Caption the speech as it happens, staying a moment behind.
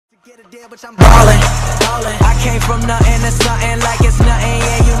Get a deal, but I'm ballin'. I came from nothing to something like it's nothing.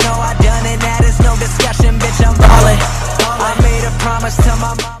 Yeah, you know I done it. That is no discussion, bitch. I'm ballin'. I made a promise to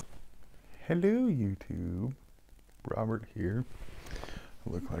my mom. Hello, YouTube. Robert here. I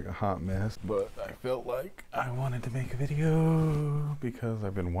look like a hot mess, but I felt like I wanted to make a video because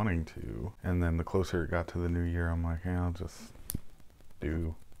I've been wanting to. And then the closer it got to the new year, I'm like, hey, I'll just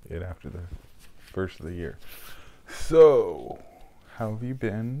do it after the first of the year. So, how have you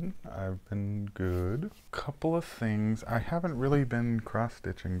been? I've been good. Couple of things. I haven't really been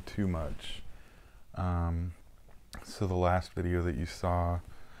cross-stitching too much. So the last video that you saw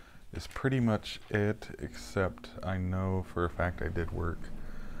is pretty much it, except I know for a fact I did work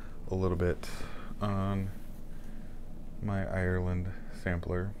a little bit on my Ireland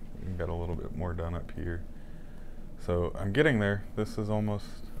sampler and got a little bit more done up here. So I'm getting there. This is almost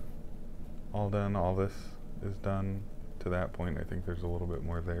all done. All this is done to that point. I think there's a little bit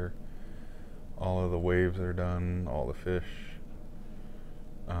more there. All of the waves are done, all the fish.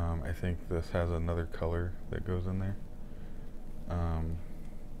 I think this has another color that goes in there.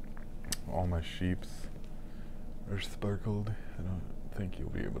 All my sheeps are sparkled. I don't think you'll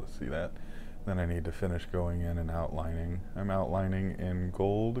be able to see that. Then I need to finish going in and outlining. I'm outlining in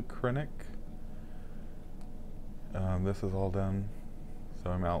gold Krennic. This is all done. So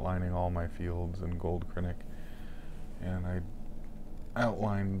I'm outlining all my fields in gold Krennic. And I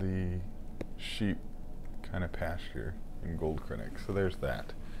outlined the sheep kind of pasture in gold Krennic. So there's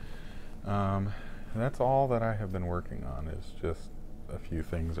that. That's all that I have been working on, is just a few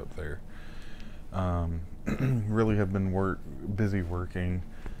things up there. Really have been busy working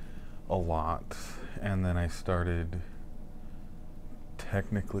a lot, and then I started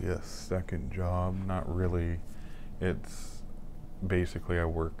technically a second job. Not really. It's basically I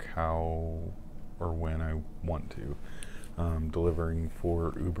work how or when I want to, delivering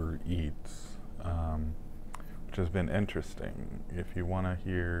for Uber Eats, which has been interesting. If you want to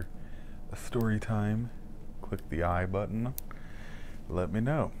hear a story time, click the I button. Let me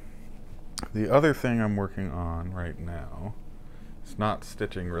know. The other thing I'm working on right now, it's not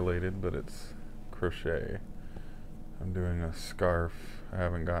stitching related, but it's crochet. I'm doing a scarf. I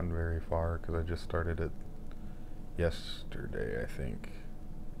haven't gotten very far because I just started it yesterday, I think.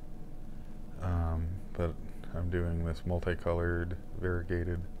 But I'm doing this multicolored,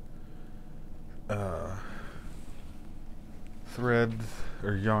 variegated threads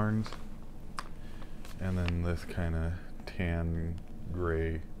or yarns, and then this kind of tan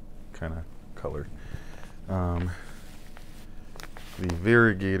gray kind of color. The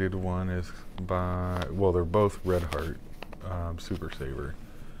variegated one is by, well, they're both Red Heart Super Saver.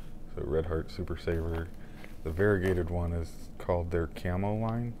 So Red Heart Super Saver. The variegated one is called their Camo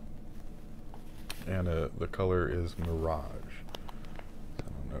line, and the color is Mirage. I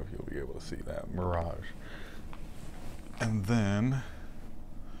don't know if you'll be able to see that, Mirage. And then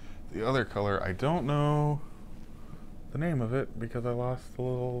the other color, I don't know the name of it because I lost the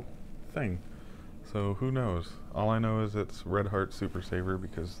little thing. So who knows? All I know is it's Red Heart Super Saver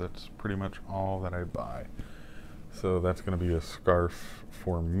because that's pretty much all that I buy. So that's going to be a scarf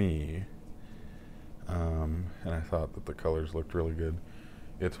for me. And I thought that the colors looked really good.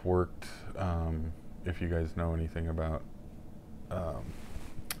 It's worked, if you guys know anything about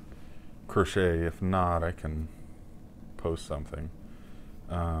crochet. If not, I can post something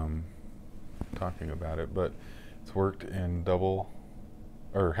talking about it. But it's worked in double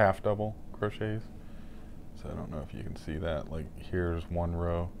or half double crochets. So I don't know if you can see that. Like, here's one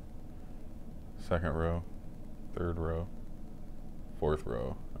row, second row, third row, fourth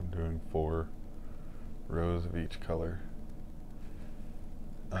row. I'm doing 4 rows of each color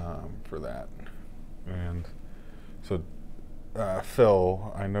for that. And so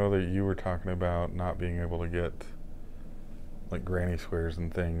Phil, I know that you were talking about not being able to get like granny squares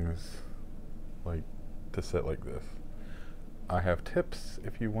and things like to sit like this. I have tips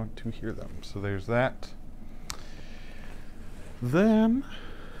if you want to hear them. So there's that. Then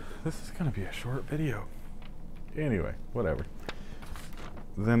this is gonna be a short video. Anyway, whatever.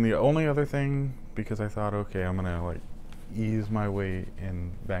 Then the only other thing, because I thought, okay, I'm gonna like ease my way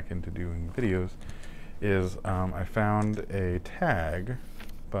back into doing videos, is I found a tag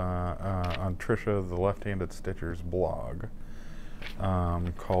on Trisha, the Left-Handed Stitcher's blog,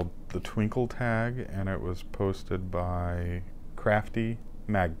 called the Twinkle Tag, and it was posted by Crafty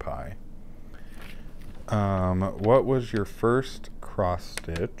Magpie. What was your first cross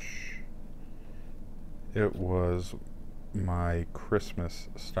stitch? It was my Christmas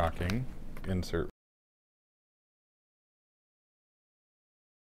stocking. Insert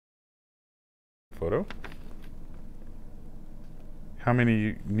photo. How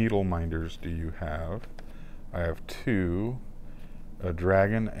many needle minders do you have? I have two, a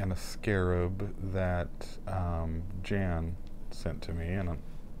dragon and a scarab that Jan sent to me, and I'll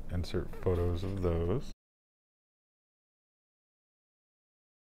insert photos of those.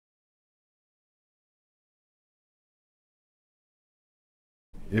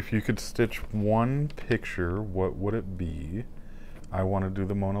 If you could stitch one picture, what would it be? I want to do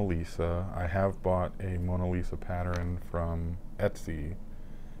the Mona Lisa. I have bought a Mona Lisa pattern from Etsy,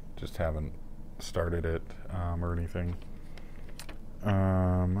 just haven't started it or anything.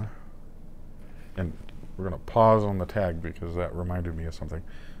 And we're going to pause on the tag because that reminded me of something.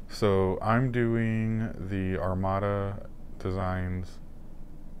 So I'm doing the Armada Designs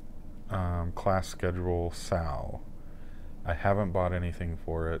class schedule Sal. I haven't bought anything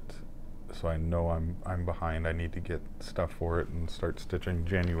for it, so I know I'm behind. I need to get stuff for it and start stitching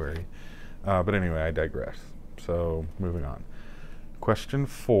January. But anyway, I digress. So moving on. Question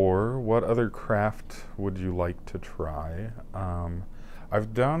 4, what other craft would you like to try?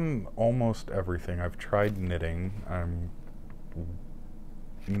 I've done almost everything. I've tried knitting. I'm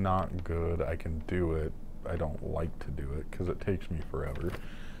not good. I can do it. I don't like to do it because it takes me forever.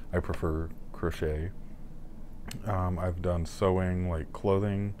 I prefer crochet. I've done sewing, like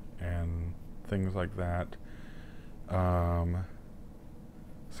clothing and things like that.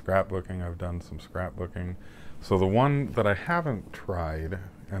 Scrapbooking, I've done some scrapbooking. So the one that I haven't tried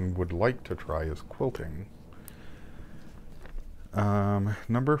and would like to try is quilting.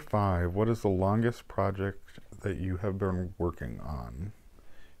 Number 5, what is the longest project that you have been working on?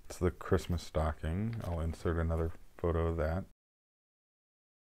 It's the Christmas stocking. I'll insert another photo of that.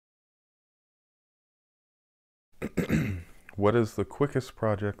 What is the quickest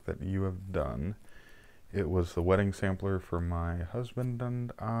project that you have done? It was the wedding sampler for my husband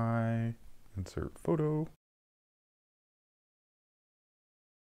and I. Insert photo.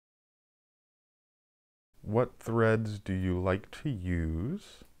 What threads do you like to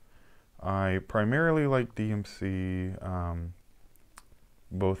use? I primarily like DMC,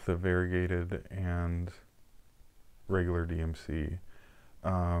 both the variegated and regular DMC.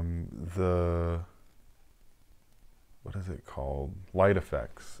 What is it called? Light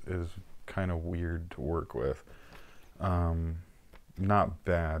Effects is kind of weird to work with. Not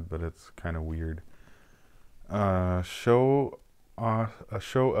bad, but it's kind of weird. Show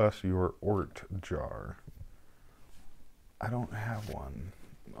us your Ort jar. I don't have one.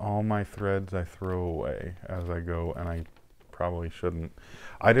 All my threads I throw away as I go, and I probably shouldn't.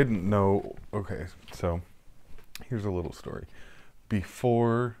 I didn't know. Okay, so here's a little story.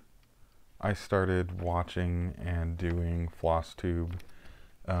 Before I started watching and doing Flosstube,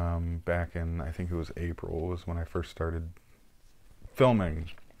 back in, I think it was April, was when I first started filming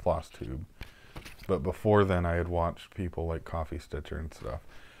Flosstube. But before then, I had watched people like Coffee Stitcher and stuff.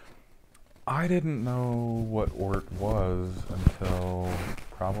 I didn't know what Ort was until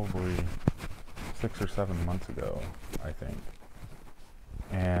probably 6 or 7 months ago, I think.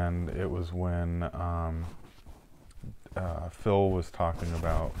 And it was when Phil was talking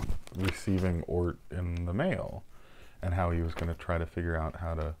about receiving Ort in the mail and how he was going to try to figure out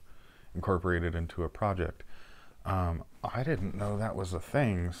how to incorporate it into a project. I didn't know that was a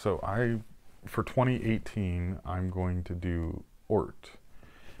thing, so for 2018, I'm going to do Ort.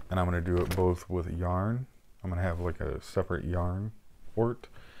 And I'm going to do it both with yarn. I'm going to have like a separate yarn Ort,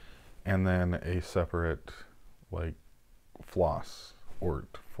 and then a separate like floss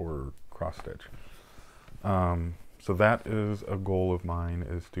Ort for cross stitch. So that is a goal of mine,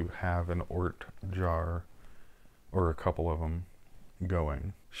 is to have an Ort jar, or a couple of them,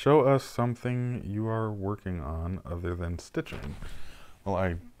 going. Show us something you are working on other than stitching. Well,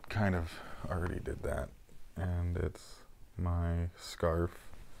 I kind of already did that, and it's my scarf,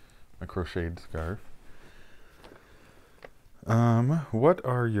 my crocheted scarf. What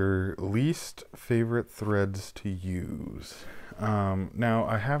are your least favorite threads to use? Now,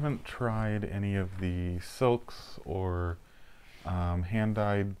 I haven't tried any of the silks or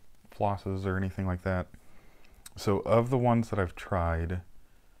hand-dyed flosses or anything like that. So of the ones that I've tried,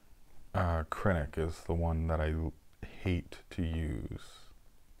 Krennic is the one that I hate to use,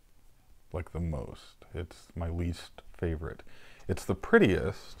 like the most. It's my least favorite. It's the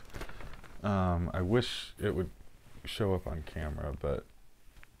prettiest. I wish it would show up on camera, but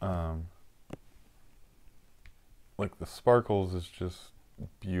like the sparkles is just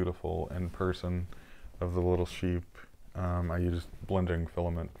beautiful in person of the little sheep. I use blending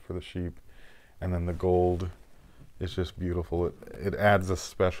filament for the sheep, and then the gold is just beautiful. It adds a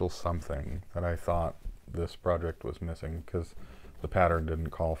special something that I thought this project was missing, because the pattern didn't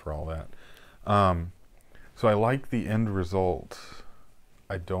call for all that. So I like the end result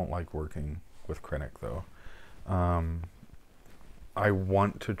I don't like working with Krennic though. I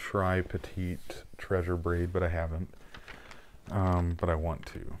want to try Petite Treasure Braid, but I haven't. But I want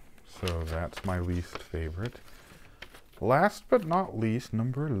to. So that's my least favorite. Last but not least,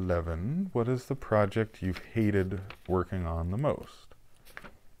 number 11. What is the project you've hated working on the most?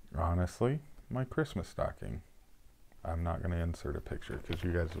 Honestly, my Christmas stocking. I'm not going to insert a picture because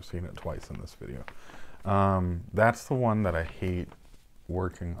you guys have seen it twice in this video. That's the one that I hate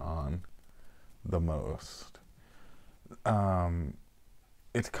working on the most.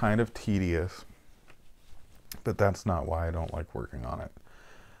 It's kind of tedious, but that's not why I don't like working on it.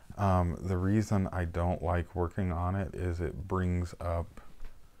 The reason I don't like working on it is it brings up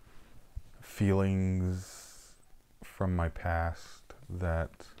feelings from my past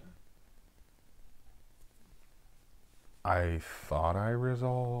that I thought I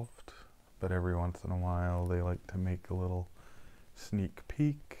resolved, but every once in a while they like to make a little sneak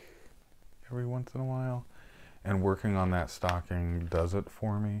peek every once in a while. And working on that stocking does it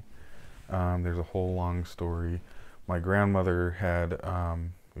for me. There's a whole long story. My grandmother had,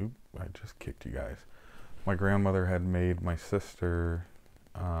 oop, I just kicked you guys. My grandmother had made my sister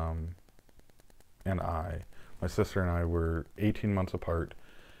and I. My sister and I were 18 months apart,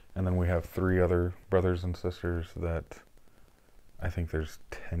 and then we have 3 other brothers and sisters that I think there's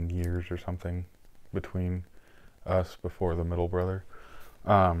 10 years or something between us before the middle brother.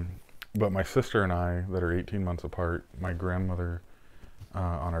 But my sister and I, that are 18 months apart, my grandmother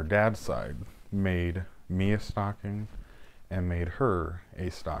on our dad's side made me a stocking and made her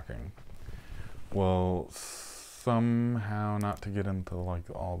a stocking. Well, somehow, not to get into like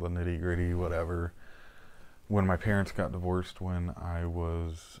all the nitty gritty, whatever, when my parents got divorced when I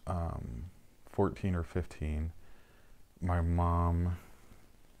was 14 or 15, my mom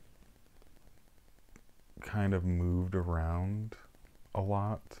kind of moved around a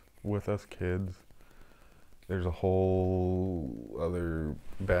lot with us kids. There's a whole other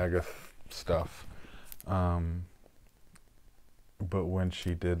bag of stuff. But when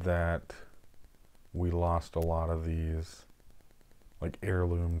she did that, we lost a lot of these like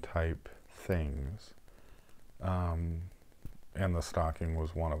heirloom type things. And the stocking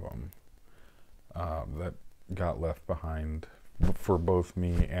was one of them that got left behind for both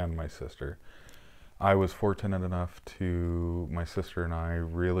me and my sister. I was fortunate enough to, my sister and I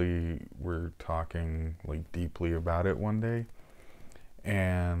really were talking like deeply about it one day,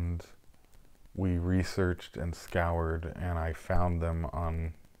 and we researched and scoured, and I found them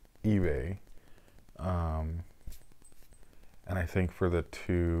on eBay. And I think for the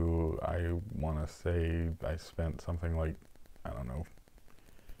 2, I want to say I spent something like, I don't know,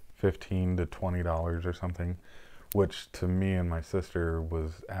 $15 to $20 or something, which to me and my sister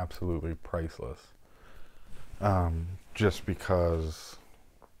was absolutely priceless. Just because,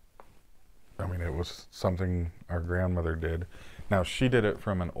 I mean, it was something our grandmother did. Now, she did it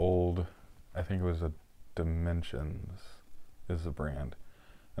from an old, I think it was a Dimensions is the brand,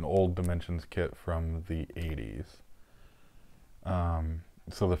 an old Dimensions kit from the 80s.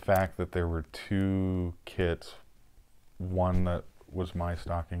 So the fact that there were 2 kits, one that was my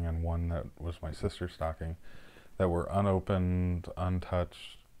stocking and one that was my sister's stocking, that were unopened,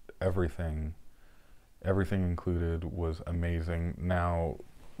 untouched, everything included, was amazing. Now,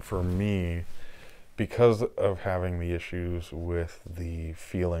 for me, because of having the issues with the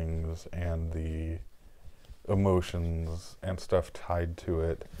feelings and the emotions and stuff tied to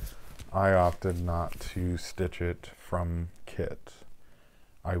it, I opted not to stitch it from kit.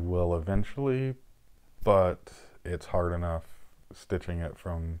 I will eventually, but it's hard enough stitching it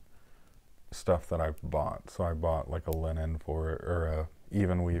from stuff that I've bought. So I bought like a linen for it, or a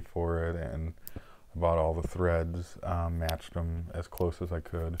even weave for it, and I bought all the threads, matched them as close as I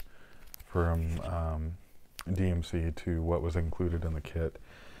could from DMC to what was included in the kit.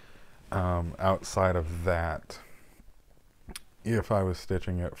 Outside of that, if I was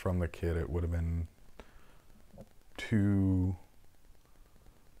stitching it from the kit, it would have been too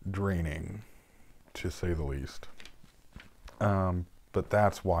draining, to say the least. But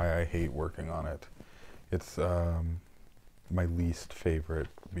that's why I hate working on it. It's my least favorite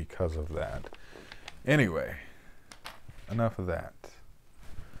because of that. Anyway, enough of that.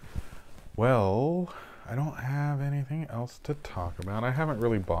 Well, I don't have anything else to talk about. I haven't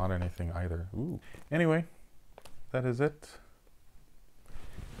really bought anything either. Ooh. Anyway, that is it.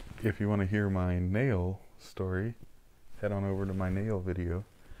 If you want to hear my nail story, head on over to my nail video,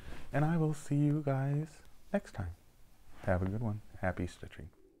 and I will see you guys next time. Have a good one. Happy stitching.